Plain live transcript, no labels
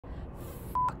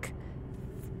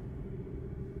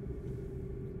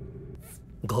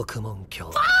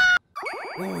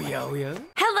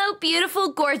Hello,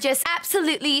 beautiful, gorgeous,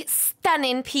 absolutely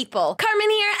stunning people. Carmen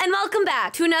here, and welcome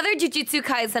back to another Jujutsu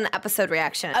Kaisen episode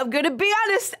reaction. I'm gonna be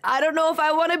honest, I don't know if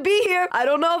I want to be here. I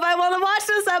don't know if I want to watch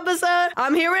this episode.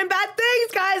 I'm hearing bad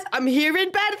things, guys. I'm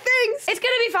hearing bad things. It's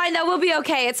gonna be fine, though. We'll be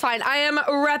okay. It's fine. I am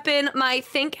repping my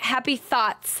Think Happy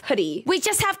Thoughts hoodie. We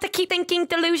just have to keep thinking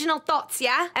delusional thoughts,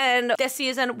 yeah? And this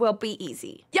season will be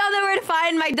easy. Y'all know where to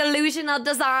find my delusional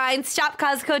designs.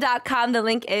 shopcosco.com. The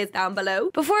link is down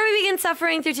below. Before we begin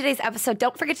suffering through today's episode,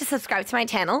 don't forget to subscribe to my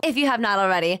channel if you have not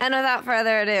already. And without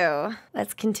further ado,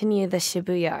 let's continue the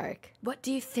Shibuya arc. What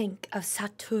do you think of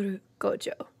Satoru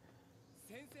Gojo?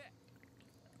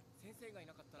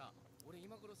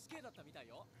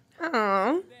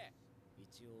 Oh.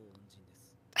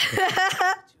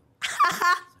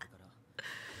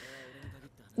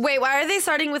 Wait, why are they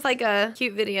starting with like a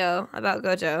cute video about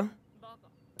Gojo?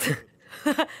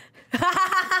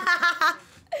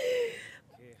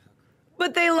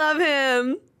 But they love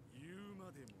him.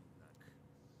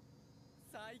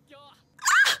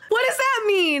 What does that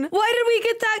mean? Why did we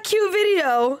get that cute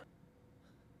video?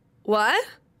 What?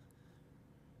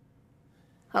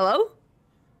 Hello?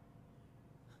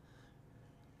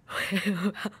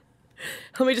 Let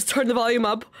me just turn the volume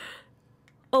up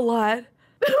a lot.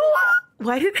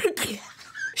 Why did they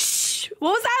Shh.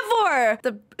 What was that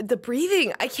for? The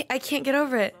breathing. I can't get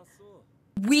over it.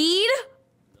 Weed?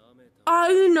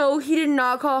 I know he did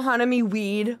not call Hanami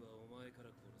weed.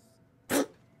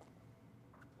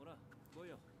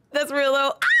 That's real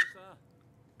low.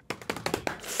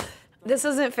 This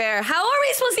isn't fair. How are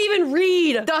we supposed to even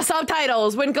read the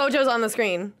subtitles when Gojo's on the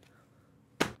screen?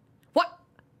 What?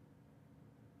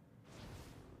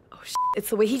 Oh shit. It's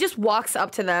the way he just walks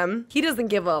up to them. He doesn't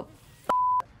give a f.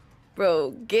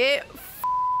 Bro, get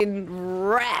f***ing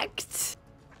wrecked.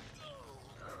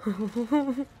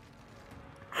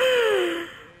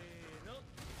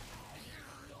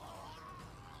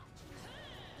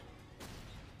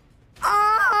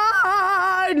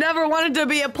 I never wanted to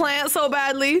be a plant so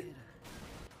badly.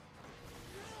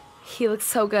 He looks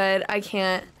so good. I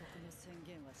can't.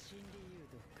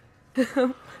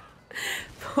 Poor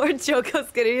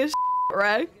Joko's getting his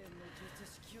wrecked.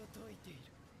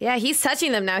 Yeah, he's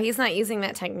touching them now. He's not using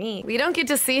that technique. We don't get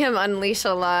to see him unleash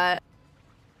a lot.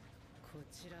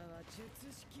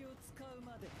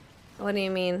 What do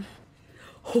you mean?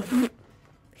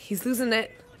 He's losing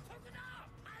it.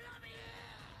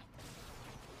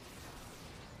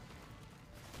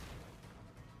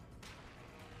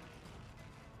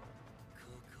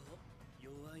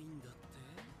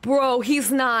 Bro,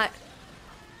 he's not.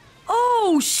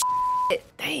 Oh, shit.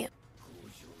 Damn.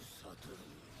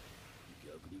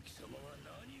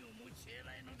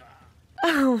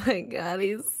 Oh my god,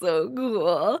 he's so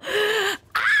cool.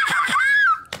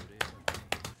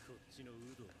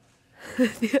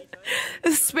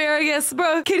 Asparagus,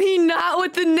 bro. Can he not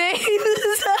with the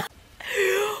names?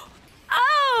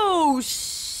 Oh,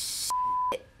 shit.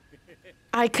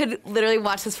 I could literally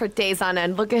watch this for days on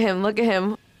end. Look at him. Look at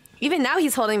him. Even now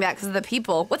he's holding back because of the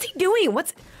people. What's he doing?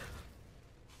 What's...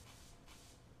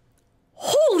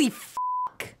 Holy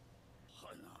fuck.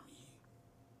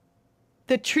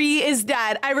 The tree is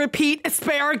dead. I repeat,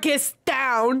 asparagus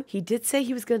down. He did say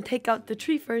he was going to take out the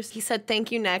tree first. He said,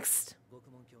 thank you next.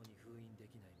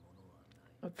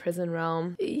 A prison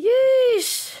realm.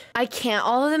 Yeesh. I can't.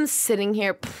 All of them sitting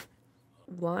here. Pfft.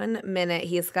 1 minute.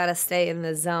 He's got to stay in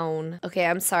the zone. Okay,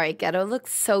 I'm sorry. Geto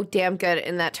looks so damn good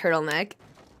in that turtleneck.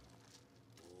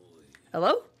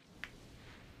 Hello?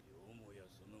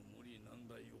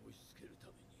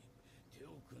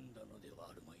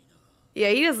 Yeah,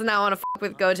 he does not want to fuck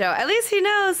with Gojo. At least he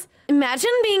knows. Imagine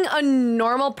being a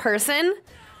normal person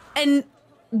and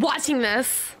watching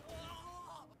this.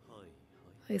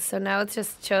 Okay, so now it's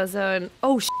just Chozo and...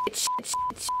 Oh, shit.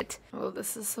 Oh,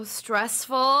 this is so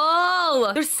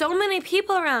stressful. There's so many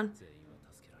people around.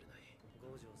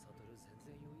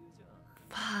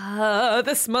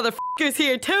 This motherfucker's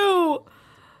here too.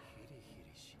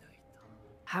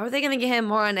 How are they gonna get him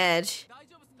more on edge?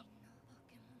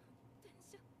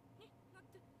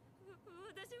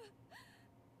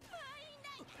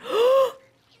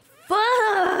 Fuck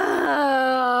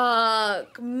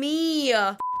me.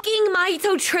 Fucking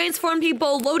Mahito transformed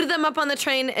people, loaded them up on the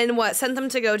train, and what? Sent them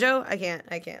to Gojo? I can't.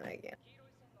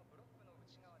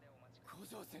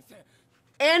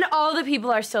 And all the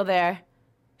people are still there.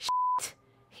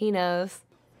 He knows.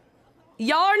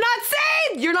 Y'all are not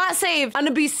saved! You're not saved. I'm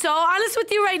gonna be so honest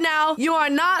with you right now. You are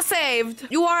not saved.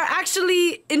 You are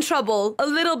actually in trouble. A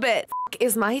little bit.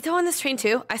 Is Mahito on this train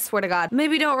too? I swear to God.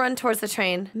 Maybe don't run towards the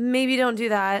train. Maybe don't do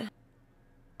that.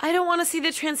 I don't want to see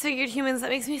the transfigured humans. That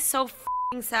makes me so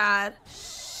f***ing sad.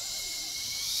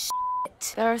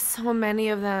 There are so many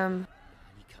of them.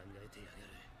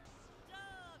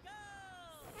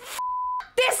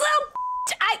 This little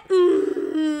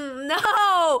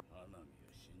no!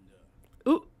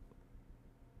 Ooh.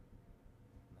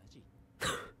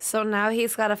 So now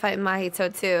he's got to fight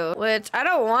Mahito too, which I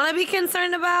don't want to be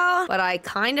concerned about, but I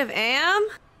kind of am.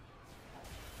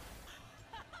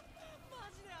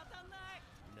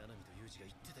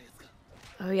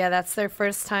 Oh yeah, that's their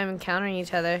first time encountering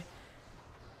each other.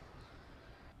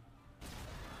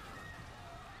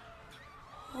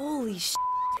 Holy shit.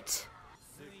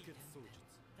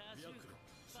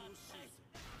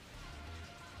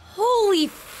 Holy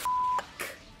fuck.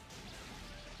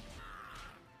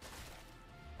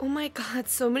 Oh my god,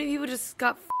 so many people just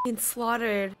got fucking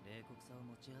slaughtered.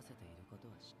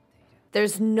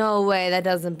 There's no way that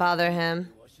doesn't bother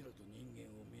him.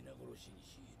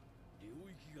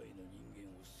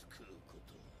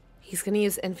 He's gonna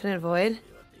use Infinite Void?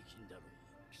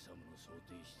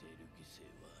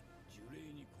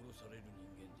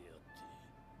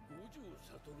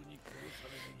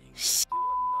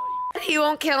 He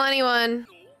won't kill anyone.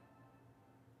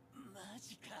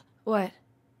 What?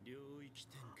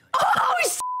 Oh,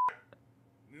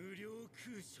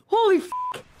 holy f***.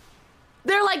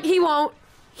 They're like, he won't.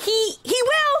 He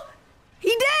will. He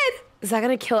did. Is that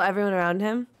gonna kill everyone around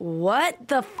him? What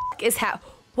the f*** is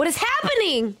what is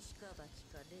happening?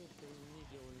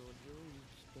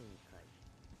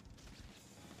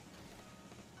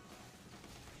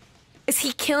 Is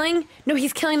he killing? No,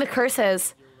 he's killing the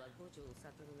curses.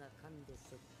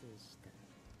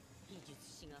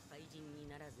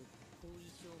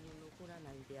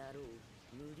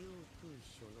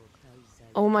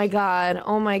 Oh my god,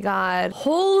 oh my god.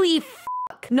 Holy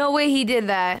fuck. No way he did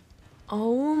that.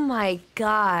 Oh my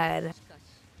god.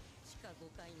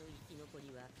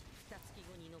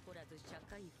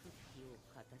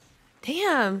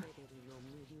 Damn.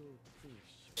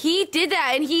 He did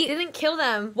that and he didn't kill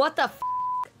them. What the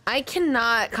fuck? I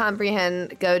cannot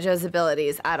comprehend Gojo's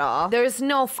abilities at all. There's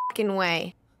no fucking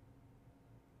way.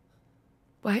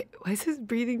 Why is his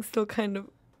breathing still kind of...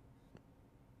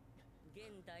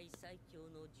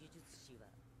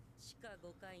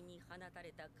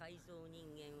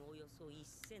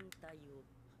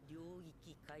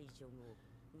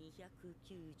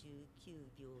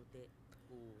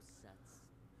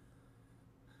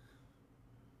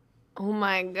 Oh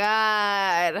my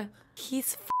god.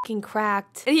 He's fucking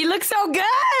cracked. And he looks so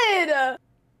good!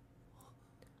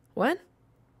 What?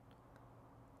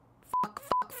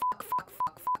 Fuck.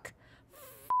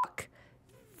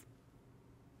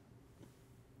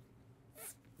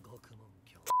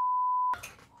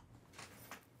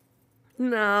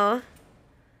 No.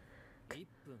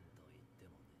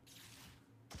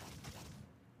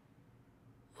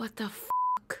 What the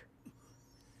fuck?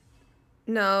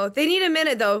 No, they need a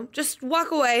minute though. Just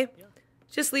walk away.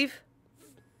 Just leave.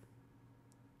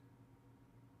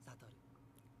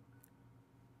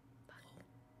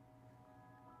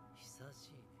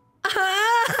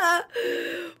 Fuck.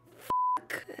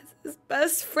 That's his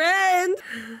best friend.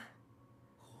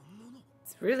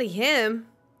 It's really him.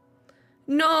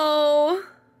 No.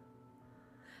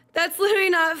 That's literally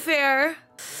not fair.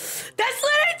 That's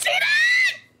literally cheating!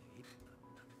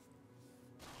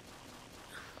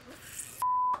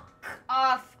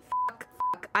 Oh, fuck.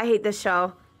 I hate this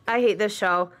show. I hate this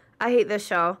show. I hate this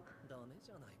show.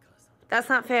 That's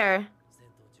not fair.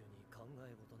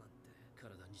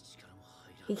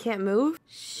 He can't move?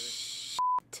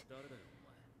 Shit.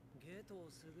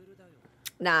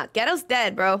 Nah, Ghetto's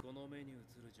dead, bro.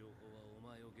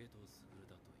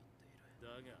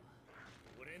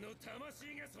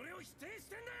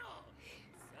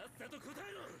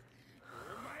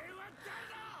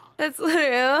 That's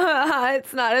literally,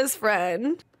 it's not his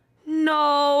friend.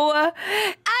 No. I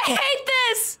hate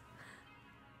this!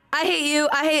 I hate you.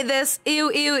 I hate this. Ew.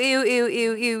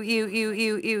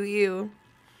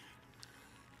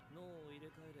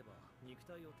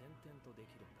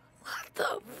 What the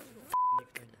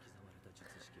fuck?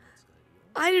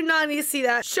 I do not need to see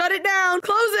that. Shut it down.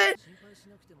 Close it.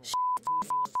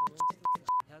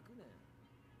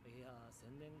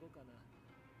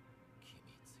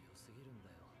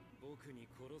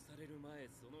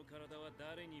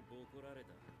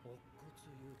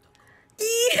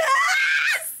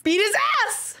 Yes! Beat his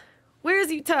ass! Where's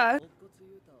Yuta?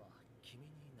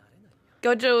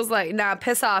 Gojo was like, nah,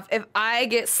 piss off. If I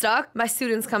get stuck, my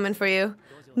student's coming for you.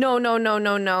 No. No.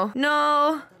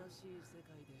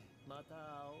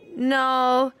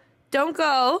 No. Don't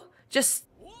go. Just...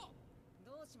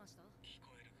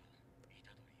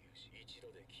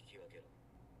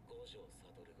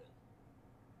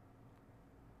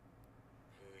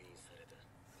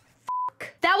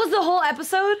 That was the whole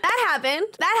episode? That happened.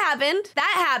 That happened.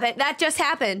 That happened. That just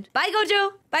happened. Bye,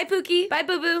 Gojo. Bye, Pookie. Bye,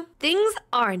 Boo Boo. Things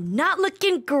are not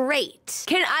looking great.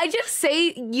 Can I just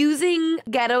say using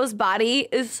Ghetto's body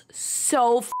is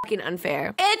so fucking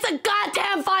unfair? It's a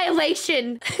goddamn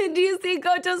violation. Do you see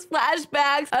Gojo's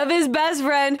flashbacks of his best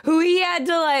friend who he had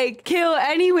to like kill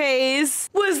anyways?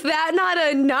 Was that not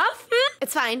enough?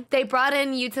 It's fine. They brought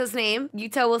in Yuto's name.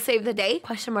 Yuto will save the day.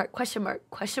 Question mark, question mark,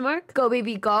 question mark. Go,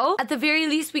 baby, go. At the very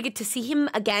least, we get to see him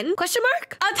again. Question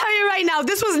mark? I'll tell you right now,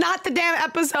 this was not the damn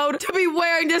episode to be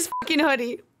wearing this fucking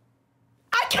hoodie.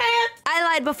 I can't! I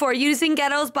lied before. Using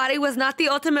Ghetto's body was not the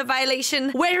ultimate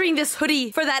violation. Wearing this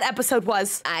hoodie for that episode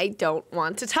was. I don't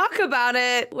want to talk about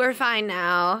it. We're fine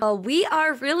now. Well, we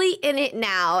are really in it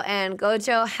now, and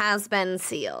Gojo has been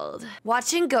sealed.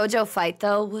 Watching Gojo fight,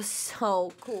 though, was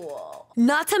so cool.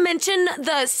 Not to mention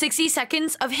the 60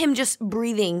 seconds of him just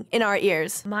breathing in our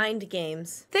ears. Mind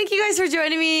games. Thank you guys for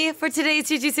joining me for today's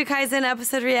Jujutsu Kaisen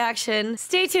episode reaction.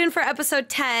 Stay tuned for episode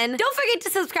 10. Don't forget to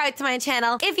subscribe to my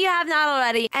channel if you have not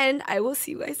already, and I will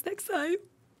see you guys next time.